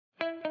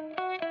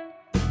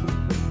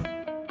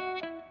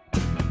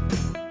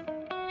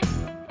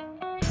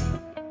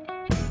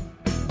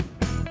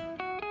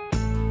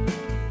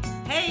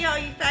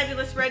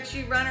fabulous Red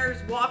Shoe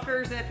runners,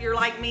 walkers, and if you're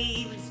like me,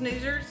 even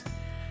snoozers.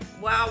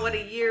 Wow, what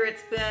a year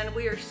it's been.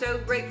 We are so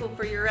grateful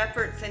for your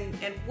efforts, and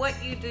what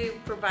you do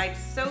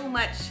provides so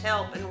much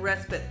help and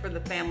respite for the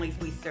families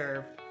we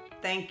serve.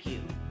 Thank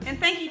you. And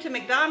thank you to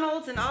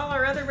McDonald's and all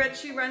our other Red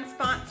Shoe Run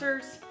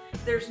sponsors.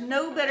 There's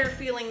no better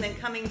feeling than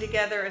coming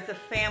together as a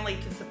family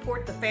to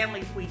support the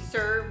families we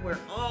serve. We're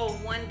all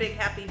one big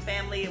happy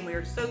family, and we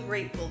are so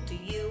grateful to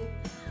you.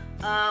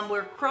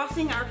 We're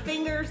crossing our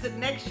fingers that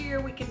next year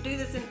we can do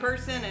this in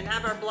person and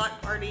have our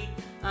block party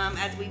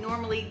as we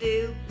normally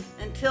do.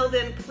 Until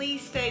then,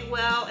 please stay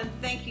well, and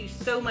thank you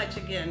so much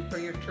again for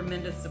your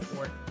tremendous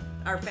support.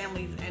 Our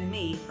families and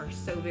me are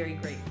so very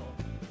grateful.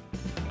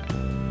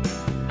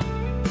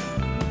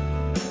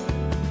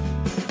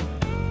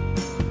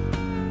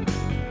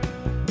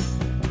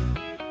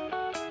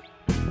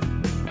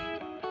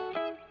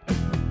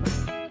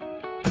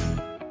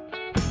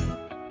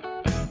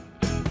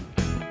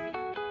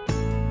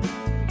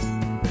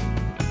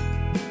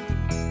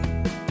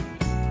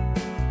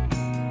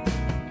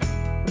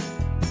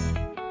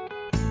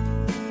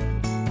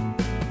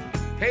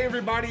 Hey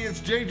everybody, it's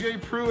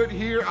JJ Pruitt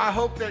here. I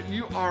hope that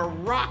you are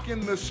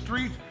rocking the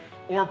streets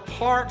or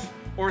parks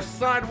or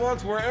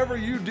sidewalks, wherever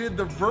you did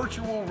the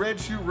virtual Red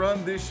Shoe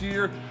Run this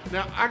year.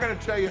 Now, I gotta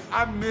tell you,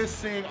 I miss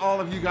seeing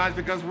all of you guys,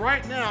 because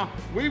right now,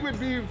 we would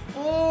be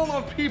full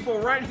of people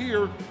right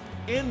here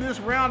in this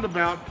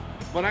roundabout.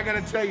 But I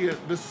gotta tell you,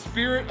 the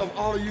spirit of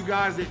all of you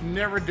guys, it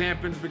never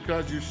dampens,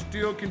 because you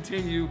still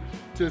continue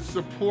to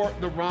support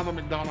the Ronald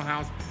McDonald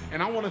House.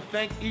 And I wanna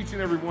thank each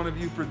and every one of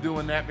you for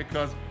doing that,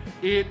 because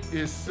it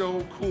is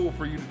so cool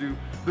for you to do.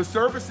 The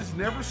services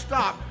never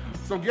stop,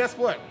 so guess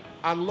what?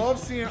 I love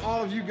seeing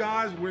all of you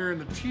guys wearing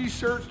the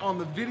t-shirts on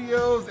the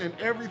videos and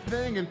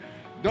everything. And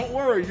don't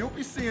worry, you'll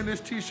be seeing this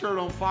t-shirt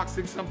on Fox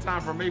 6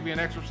 sometime for maybe an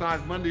Exercise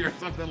Monday or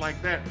something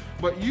like that.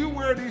 But you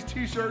wear these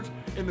t-shirts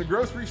in the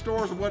grocery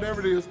stores or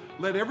whatever it is,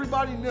 let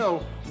everybody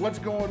know what's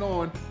going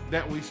on,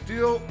 that we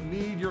still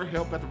need your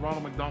help at the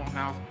Ronald McDonald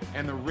House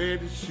and the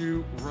Red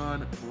Shoe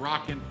Run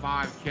Rockin'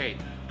 5K.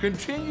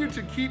 Continue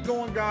to keep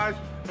going, guys,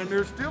 and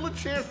there's still a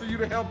chance for you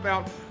to help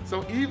out.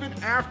 So even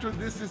after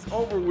this is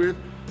over with,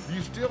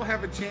 you still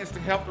have a chance to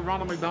help the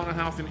Ronald McDonald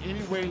House in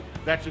any way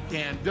that you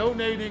can.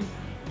 Donating,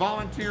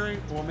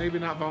 volunteering, or maybe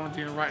not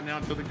volunteering right now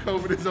until the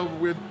COVID is over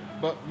with,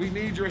 but we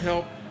need your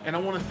help. And I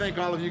want to thank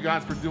all of you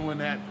guys for doing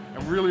that,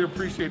 and really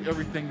appreciate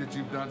everything that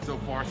you've done so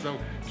far. So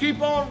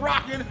keep on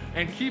rocking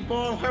and keep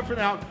on helping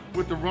out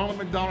with the Ronald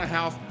McDonald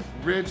House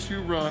Red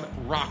Shoe Run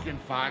Rockin'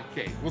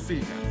 5K. We'll see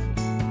you guys.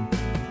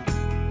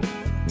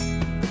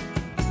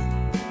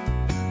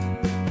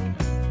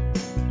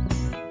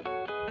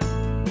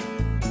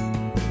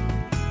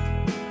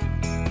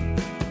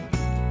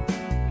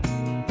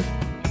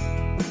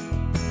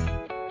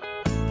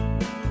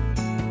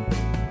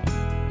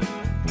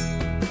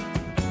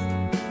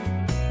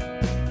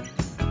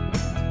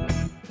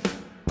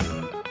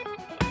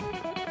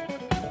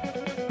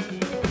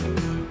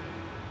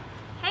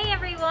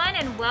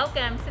 And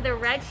welcome to the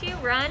Red Shoe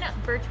Run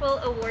Virtual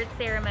Award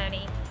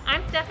Ceremony.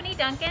 I'm Stephanie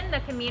Duncan,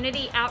 the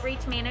Community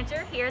Outreach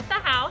Manager here at the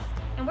house,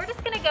 and we're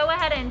just going to go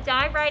ahead and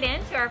dive right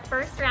into our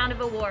first round of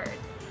awards.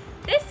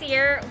 This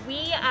year,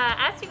 we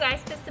asked you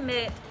guys to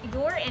submit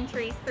your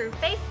entries through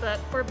Facebook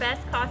for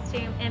Best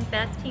Costume and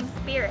Best Team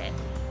Spirit.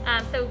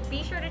 So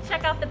be sure to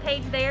check out the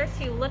page there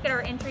to look at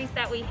our entries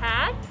that we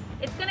had.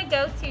 It's going to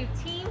go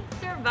to Team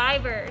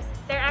Survivors.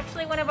 They're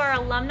actually one of our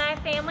alumni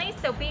families,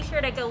 so be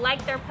sure to go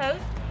like their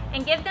post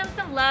and give them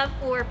some love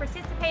for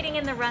participating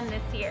in the run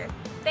this year.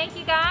 Thank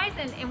you guys,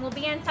 and we'll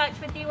be in touch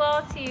with you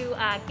all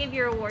to give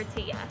your award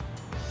to you.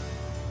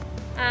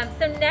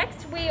 So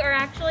next we are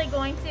actually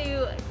going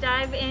to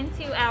dive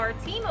into our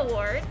team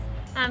awards.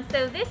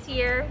 So this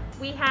year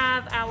we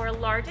have our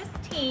largest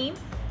team.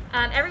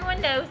 Everyone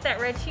knows that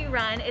Red Shoe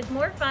Run is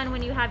more fun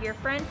when you have your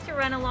friends to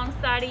run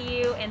alongside of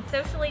you and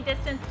socially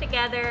distanced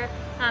together.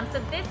 So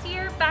this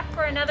year, back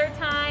for another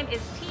time, is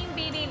Team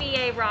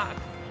BBVA Rocks.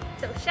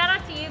 So shout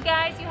out to you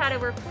guys. You had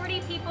over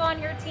 40 people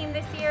on your team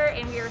this year,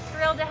 and we are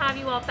thrilled to have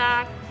you all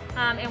back.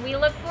 And we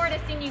look forward to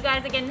seeing you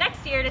guys again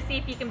next year to see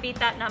if you can beat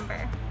that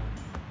number.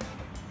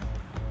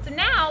 So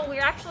now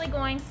we're actually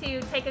going to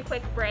take a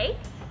quick break,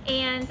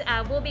 and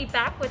we'll be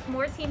back with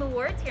more team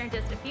awards here in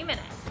just a few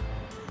minutes.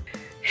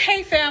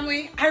 Hey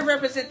family, I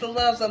represent the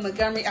Loves of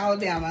Montgomery,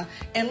 Alabama,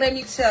 and let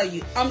me tell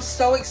you, I'm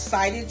so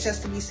excited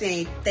just to be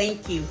saying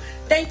thank you.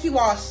 Thank you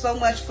all so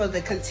much for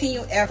the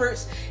continued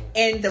efforts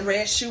in the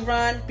Red Shoe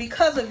Run.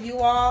 Because of you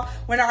all,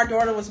 when our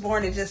daughter was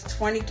born in just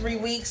 23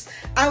 weeks,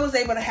 I was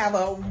able to have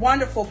a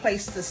wonderful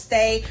place to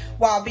stay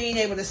while being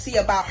able to see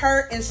about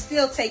her and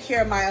still take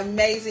care of my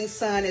amazing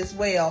son as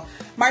well.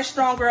 My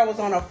strong girl was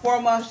on a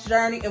 4-month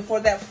journey, and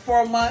for that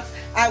 4 months,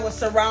 I was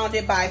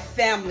surrounded by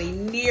family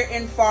near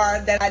and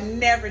far that I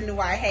never knew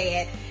I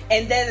had.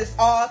 And that is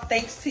all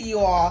thanks to you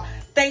all.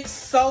 Thanks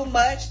so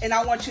much, and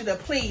I want you to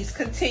please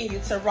continue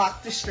to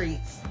rock the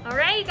streets. All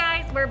right, you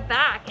guys, we're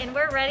back, and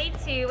we're ready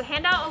to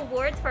hand out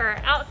awards for our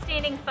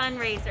outstanding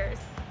fundraisers.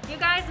 You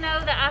guys know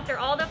that after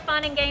all the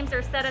fun and games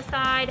are set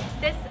aside,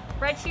 this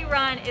Red Shoe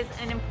Run is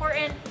an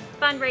important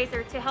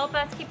fundraiser to help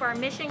us keep our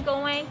mission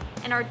going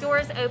and our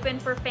doors open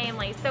for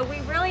families. So we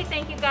really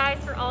thank you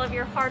guys for all of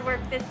your hard work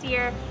this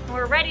year, and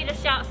we're ready to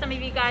shout some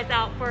of you guys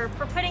out for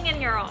putting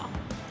in your all.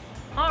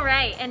 All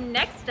right, and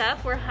next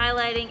up, we're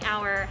highlighting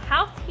our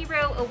House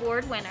Hero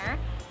Award winner.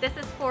 This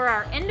is for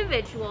our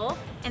individual,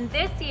 and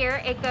this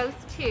year it goes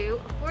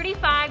to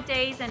 45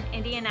 Days in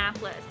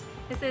Indianapolis.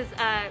 This is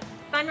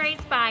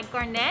fundraised by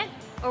Garnett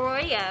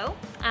Arroyo.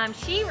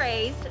 She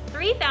raised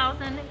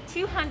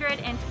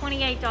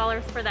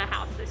 $3,228 for the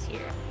house this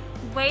year.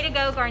 Way to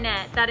go,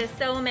 Garnett. That is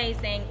so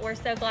amazing. We're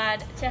so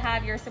glad to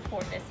have your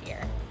support this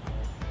year.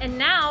 And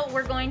now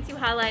we're going to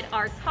highlight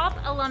our top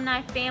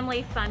alumni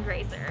family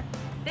fundraiser.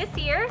 This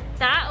year,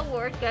 that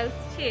award goes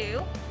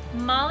to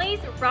Molly's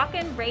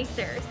Rockin'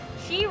 Racers.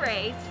 She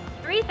raised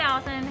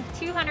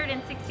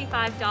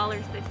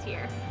 $3,265 this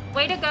year.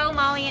 Way to go,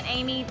 Molly and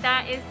Amy.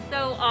 That is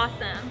so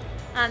awesome.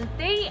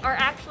 They are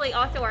actually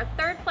also our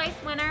third place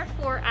winner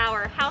for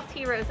our House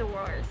Heroes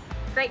Award.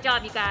 Great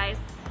job, you guys.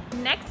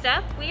 Next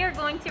up, we are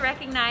going to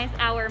recognize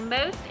our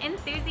most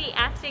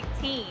enthusiastic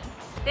team.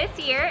 This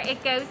year,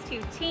 it goes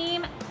to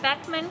Team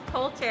Beckman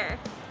Coulter.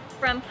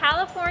 From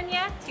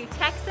California to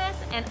Texas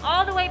and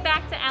all the way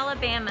back to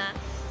Alabama,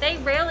 they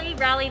really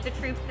rallied the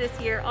troops this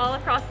year all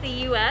across the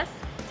U.S.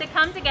 to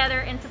come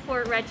together and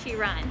support Red Shoe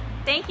Run.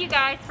 Thank you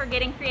guys for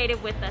getting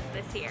creative with us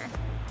this year.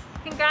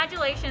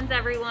 Congratulations,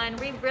 everyone.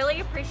 We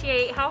really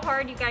appreciate how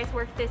hard you guys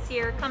worked this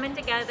year coming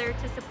together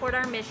to support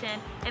our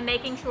mission and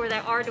making sure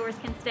that our doors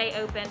can stay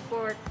open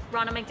for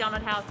Ronald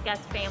McDonald House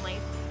guest families.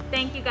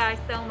 Thank you guys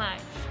so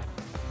much.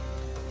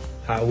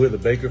 Hi, we're the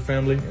Baker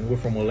family, and we're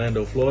from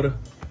Orlando, Florida.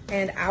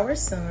 And our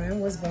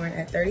son was born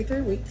at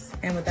 33 weeks,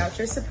 and without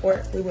your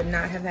support, we would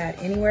not have had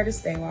anywhere to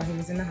stay while he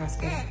was in the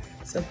hospital.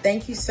 So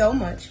thank you so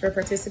much for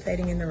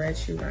participating in the Red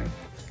Shoe Run.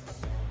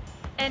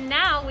 And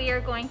now we are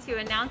going to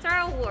announce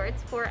our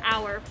awards for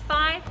our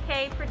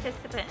 5K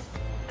participants.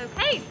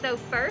 Okay, so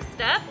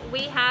first up,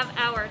 we have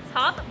our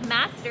top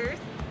masters,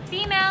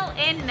 female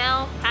and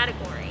male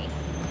category.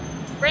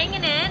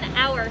 Bringing in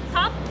our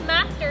top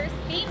masters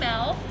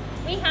female,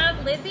 we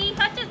have Lizzie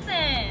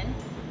Hutchison.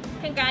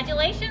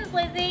 Congratulations,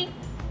 Lizzie.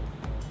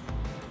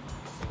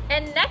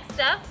 And next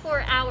up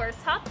for our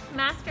top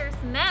masters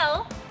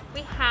male,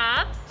 we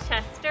have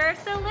Chester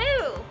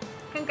Salou.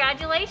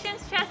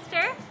 Congratulations,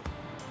 Chester.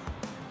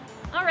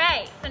 All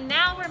right, so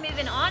now we're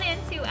moving on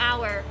into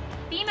our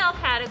female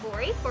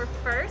category for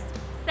first,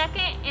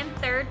 second, and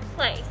third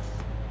place.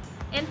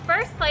 In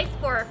first place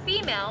for our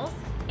females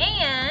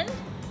and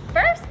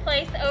first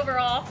place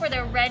overall for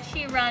the Red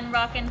Shoe Run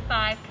Rockin'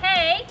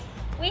 5K,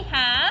 we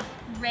have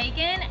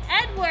Reagan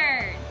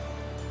Edwards.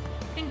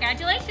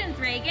 Congratulations,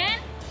 Reagan.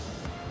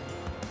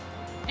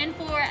 And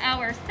for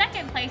our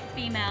second place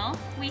female,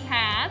 we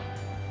have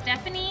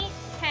Stephanie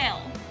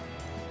Hale.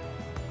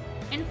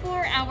 And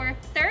for our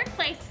third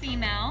place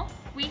female,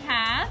 we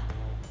have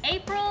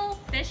April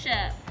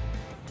Bishop.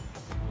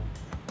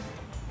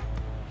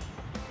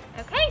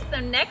 Okay, so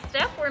next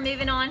up, we're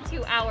moving on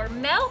to our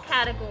male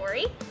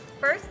category,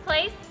 first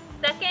place,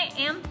 second,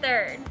 and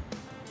third.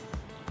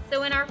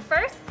 So in our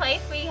first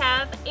place, we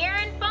have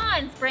Aaron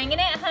Fonz bringing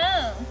it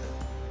home.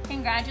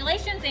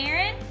 Congratulations,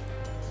 Aaron.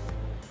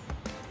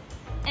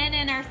 And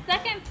in our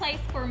second place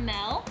for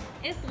male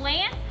is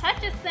Lance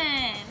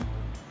Hutchison.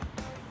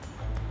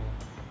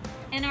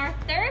 And our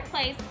third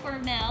place for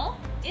male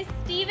is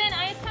Steven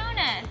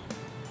Iaconas.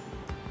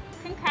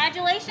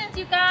 Congratulations,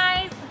 you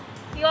guys.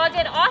 You all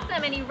did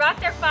awesome and you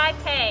rocked our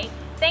 5K.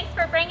 Thanks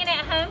for bringing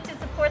it home to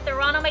support the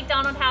Ronald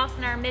McDonald House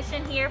and our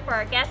mission here for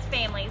our guest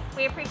families.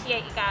 We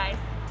appreciate you guys.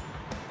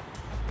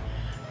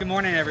 Good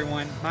morning,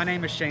 everyone. My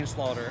name is Shane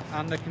Slaughter.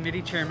 I'm the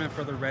committee chairman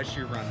for the Red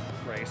Shoe Run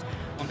race.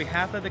 On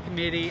behalf of the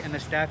committee and the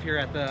staff here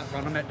at the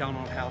Ronald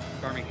McDonald House in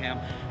Birmingham,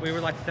 we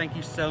would like to thank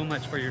you so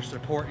much for your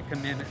support and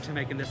commitment to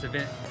making this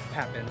event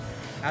happen.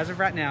 As of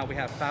right now, we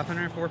have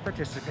 504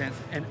 participants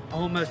and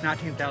almost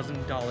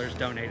 $19,000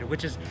 donated,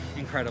 which is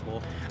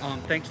incredible.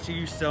 Thanks to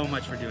you so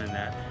much for doing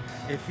that.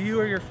 If you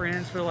or your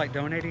friends feel like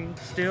donating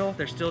still,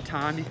 there's still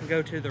time. You can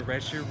go to the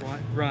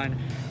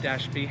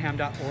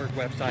redshoerun-beham.org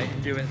website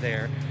and do it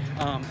there.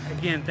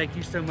 Again, thank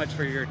you so much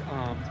for your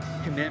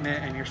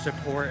commitment and your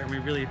support, and we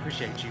really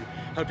appreciate you.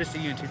 Hope to see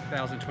you in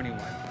 2021.